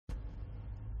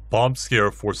Bomb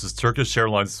scare forces Turkish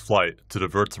Airlines flight to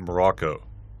divert to Morocco.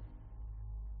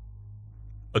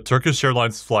 A Turkish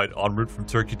Airlines flight en route from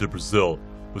Turkey to Brazil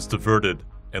was diverted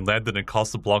and landed in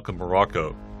Casablanca,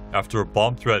 Morocco, after a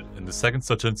bomb threat in the second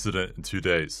such incident in 2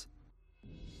 days.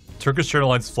 Turkish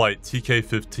Airlines flight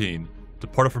TK-15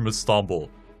 departed from Istanbul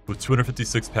with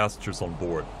 256 passengers on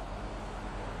board.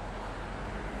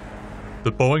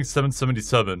 The Boeing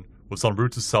 777 was en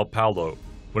route to Sao Paulo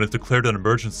when it declared an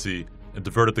emergency and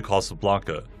diverted to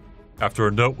Casablanca, after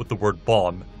a note with the word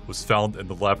bomb was found in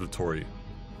the lavatory.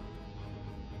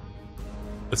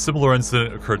 A similar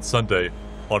incident occurred Sunday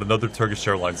on another Turkish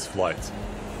Airlines flight.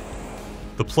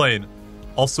 The plane,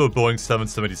 also a Boeing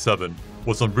 777,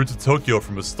 was en route to Tokyo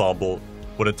from Istanbul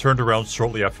when it turned around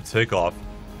shortly after takeoff,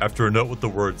 after a note with the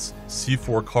words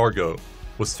C4 cargo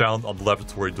was found on the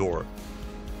lavatory door.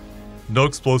 No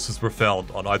explosives were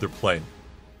found on either plane.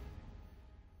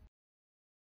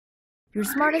 Your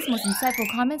smartest, most insightful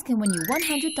comments can win you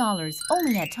 $100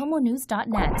 only at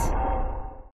TomoNews.net.